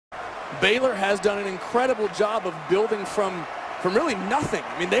Baylor has done an incredible job of building from really nothing.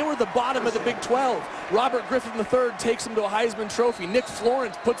 I mean, they were the bottom of the Big 12. Robert Griffin III takes them to a Heisman Trophy. Nick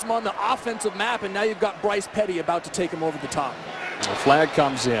Florence puts them on the offensive map, and now you've got Bryce Petty about to take them over the top. The flag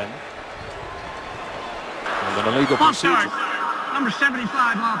comes in. And an illegal procedure. Number 75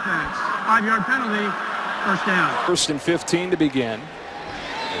 offense. 5-yard penalty. First down. 1st and 15 to begin.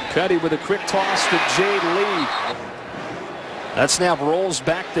 And Petty with a quick toss to Jade Lee. That snap rolls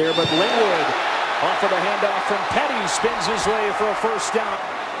back there, but Linwood off of the handoff from Petty spins his way for a first down.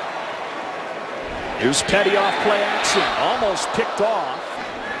 Here's Petty off play action, almost picked off.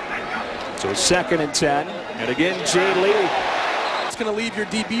 So 2nd and 10, and again Jade Lee. It's going to leave your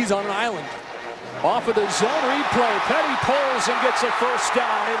DBs on an island. Off of the zone replay, Petty pulls and gets a first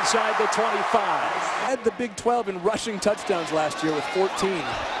down inside the 25. Had the Big 12 in rushing touchdowns last year with 14.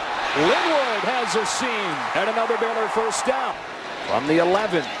 Linwood has a seam and another Baylor first down from the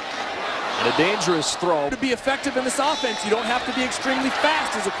 11. And a dangerous throw. To be effective in this offense, you don't have to be extremely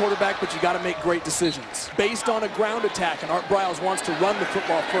fast as a quarterback, but you got to make great decisions based on a ground attack, and Art Briles wants to run the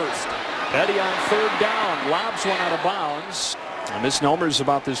football first. Petty on 3rd down, lobs one out of bounds. A misnomers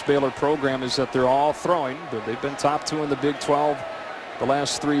about this Baylor program is that they're all throwing, but they've been top 2 in the Big 12 the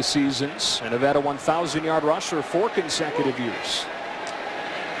last 3 seasons and have had a 1,000-yard rusher 4 consecutive years.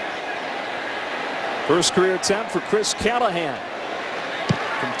 First career attempt for Chris Callahan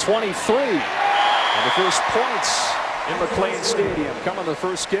from 23. And the first points in McLane Stadium come on the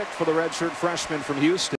first kick for the redshirt freshman from Houston.